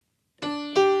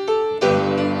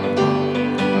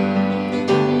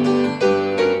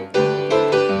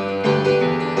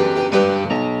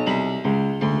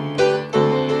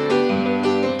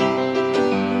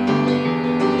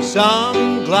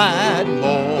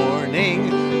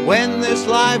this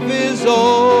life is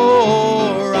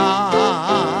o'er,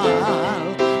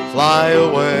 I'll fly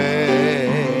away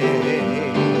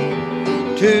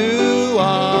to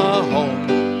a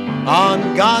home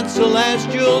on God's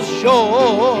celestial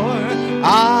shore.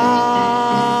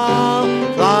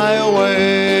 I'll fly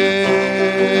away.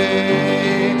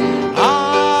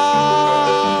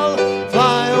 I'll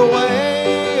fly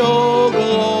away, oh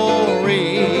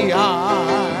glory.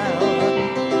 I'll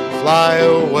fly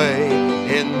away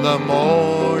in the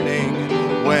morning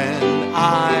when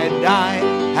I die.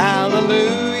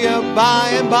 Hallelujah, by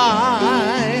and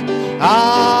by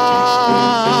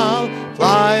I'll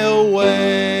fly away.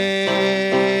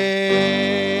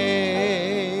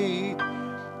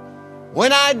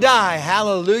 When I die,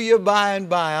 hallelujah, by and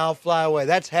by I'll fly away.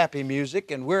 That's happy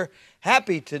music, and we're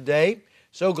happy today.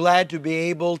 So glad to be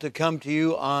able to come to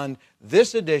you on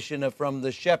this edition of From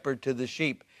the Shepherd to the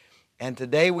Sheep. And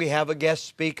today we have a guest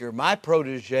speaker, my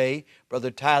protege, Brother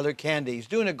Tyler Candy. He's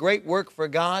doing a great work for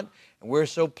God, and we're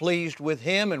so pleased with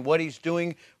him and what he's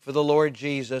doing for the Lord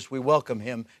Jesus. We welcome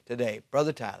him today.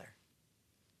 Brother Tyler.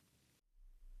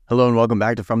 Hello and welcome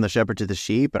back to From the Shepherd to the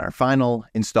Sheep, and our final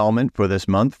installment for this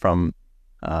month from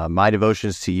My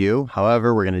Devotions to You.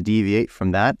 However, we're going to deviate from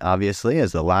that, obviously,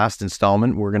 as the last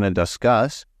installment. We're going to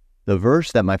discuss the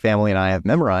verse that my family and I have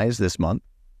memorized this month.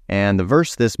 And the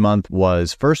verse this month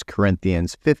was 1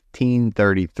 Corinthians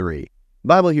 15:33. The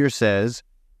Bible here says,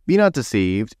 "Be not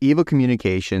deceived, evil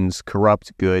communications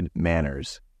corrupt good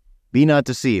manners." Be not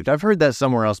deceived. I've heard that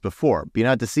somewhere else before. Be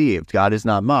not deceived. God is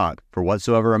not mocked. For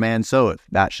whatsoever a man soweth,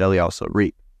 that shall he also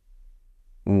reap.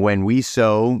 When we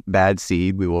sow bad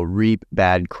seed, we will reap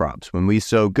bad crops. When we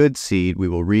sow good seed, we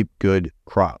will reap good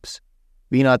crops.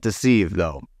 Be not deceived,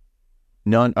 though.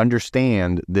 None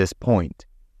understand this point.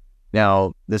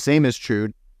 Now, the same is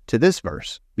true to this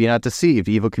verse. Be not deceived.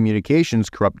 Evil communications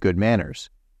corrupt good manners.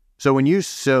 So when you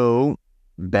sow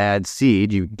bad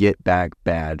seed, you get back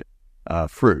bad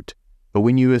fruit. But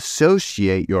when you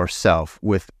associate yourself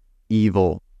with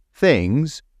evil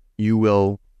things, you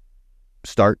will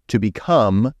start to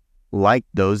become like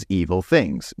those evil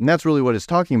things. And that's really what it's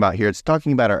talking about here. It's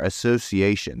talking about our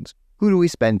associations. Who do we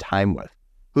spend time with?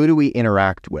 Who do we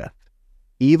interact with?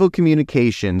 Evil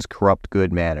communications corrupt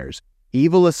good manners.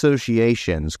 Evil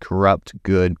associations corrupt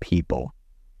good people.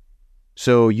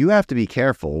 So you have to be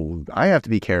careful. I have to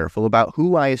be careful about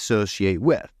who I associate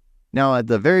with. Now, at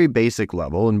the very basic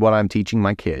level, and what I'm teaching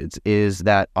my kids, is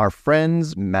that our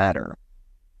friends matter.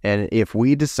 And if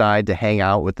we decide to hang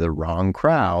out with the wrong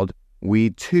crowd, we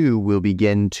too will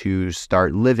begin to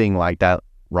start living like that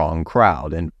wrong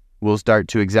crowd. And we'll start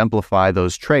to exemplify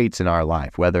those traits in our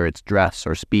life, whether it's dress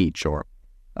or speech or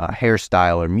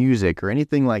hairstyle or music or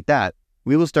anything like that.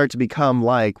 We will start to become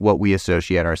like what we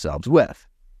associate ourselves with.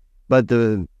 But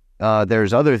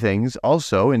there's other things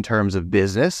also in terms of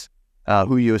business.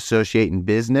 Who you associate in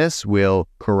business will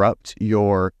corrupt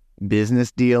your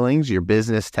business dealings, your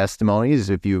business testimonies.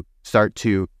 If you start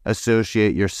to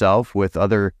associate yourself with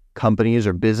other companies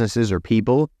or businesses or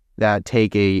people that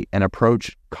take an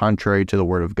approach contrary to the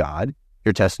Word of God,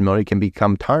 your testimony can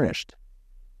become tarnished.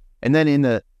 And then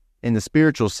in the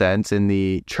spiritual sense, in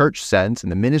the church sense, in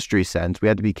the ministry sense, we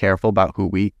have to be careful about who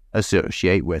we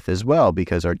associate with as well,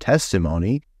 because our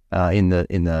testimony in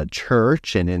the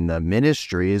church and in the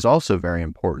ministry is also very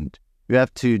important. You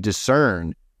have to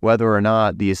discern whether or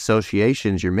not the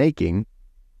associations you're making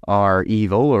are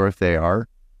evil or if they are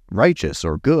righteous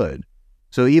or good.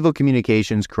 So evil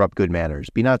communications corrupt good manners.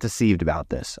 Be not deceived about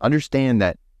this. Understand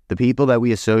that the people that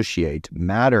we associate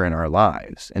matter in our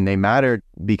lives, and they matter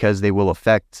because they will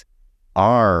affect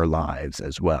our lives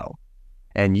as well.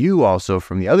 And you also,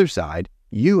 from the other side,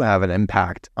 you have an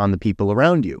impact on the people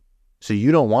around you. So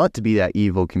you don't want to be that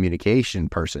evil communication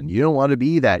person. You don't want to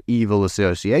be that evil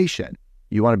association.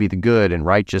 You want to be the good and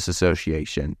righteous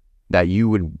association that you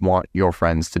would want your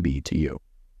friends to be to you.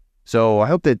 So I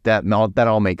hope that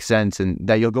all makes sense, and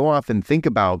that you'll go off and think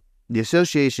about the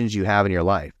associations you have in your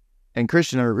life. And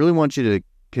Christian, I really want you to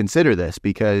consider this,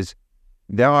 because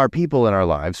there are people in our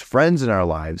lives, friends in our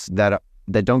lives, that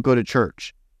don't go to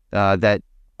church, that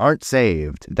aren't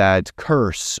saved, that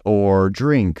curse or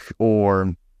drink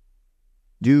or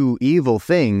do evil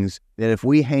things, that if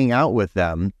we hang out with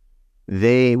them,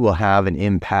 they will have an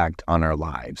impact on our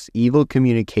lives. Evil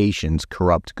communications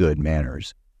corrupt good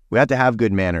manners. We have to have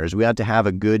good manners. We have to have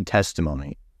a good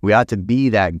testimony. We ought to be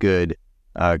that good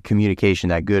communication,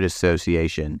 that good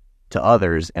association to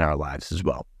others in our lives as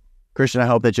well. Christian, I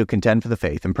hope that you'll contend for the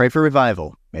faith and pray for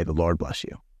revival. May the Lord bless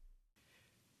you.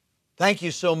 Thank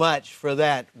you so much for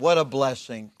that. What a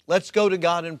blessing. Let's go to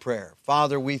God in prayer.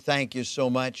 Father, we thank you so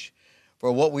much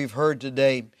for what we've heard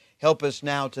today. Help us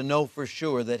now to know for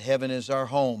sure that heaven is our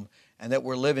home and that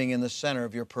we're living in the center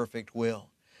of your perfect will.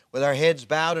 With our heads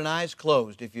bowed and eyes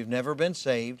closed, if you've never been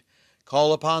saved,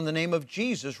 call upon the name of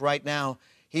Jesus right now.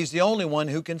 He's the only one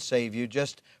who can save you.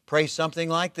 Just pray something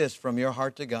like this from your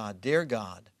heart to God. Dear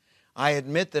God, I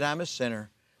admit that I'm a sinner.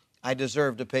 I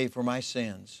deserve to pay for my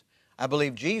sins. I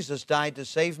believe Jesus died to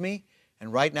save me,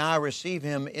 and right now I receive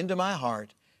Him into my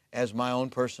heart as my own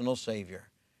personal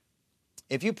Savior.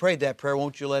 If you prayed that prayer,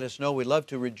 won't you let us know? We'd love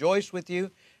to rejoice with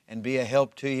you and be a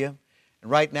help to you. And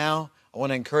right now, I want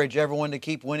to encourage everyone to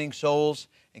keep winning souls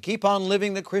and keep on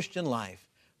living the Christian life.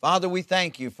 Father, we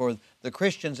thank you for the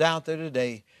Christians out there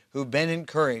today who've been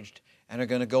encouraged and are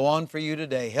going to go on for you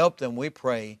today. Help them, we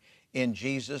pray, in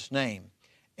Jesus' name.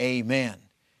 Amen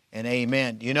and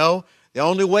amen. You know, the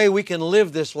only way we can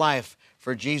live this life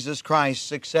for Jesus Christ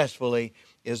successfully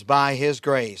is by His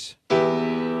grace.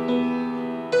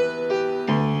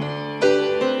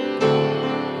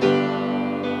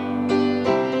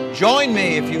 Join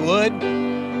me, if you would.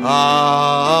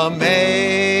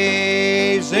 Amazing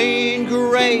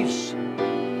grace,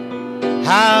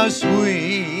 how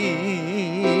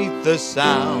sweet the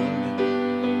sound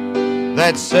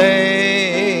that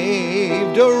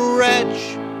saved a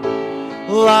wretch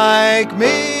like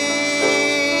me.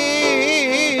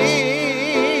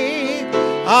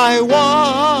 I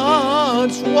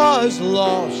once was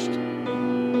lost,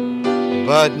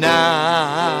 but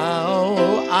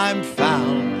now I'm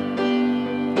found.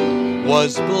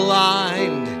 Was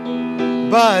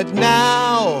blind, but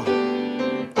now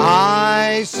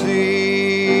I see.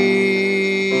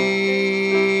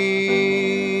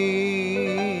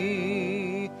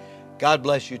 God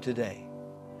bless you today.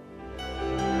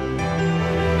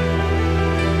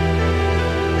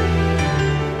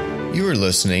 You are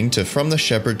listening to From the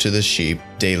Shepherd to the Sheep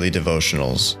Daily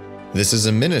Devotionals. This is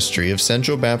a ministry of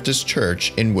Central Baptist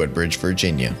Church in Woodbridge,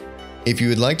 Virginia. If you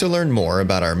would like to learn more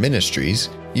about our ministries,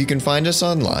 you can find us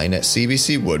online at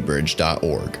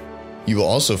cbcwoodbridge.org. You will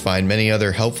also find many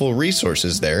other helpful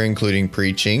resources there, including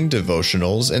preaching,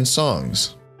 devotionals, and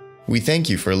songs. We thank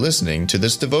you for listening to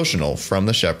this devotional From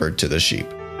the Shepherd to the Sheep.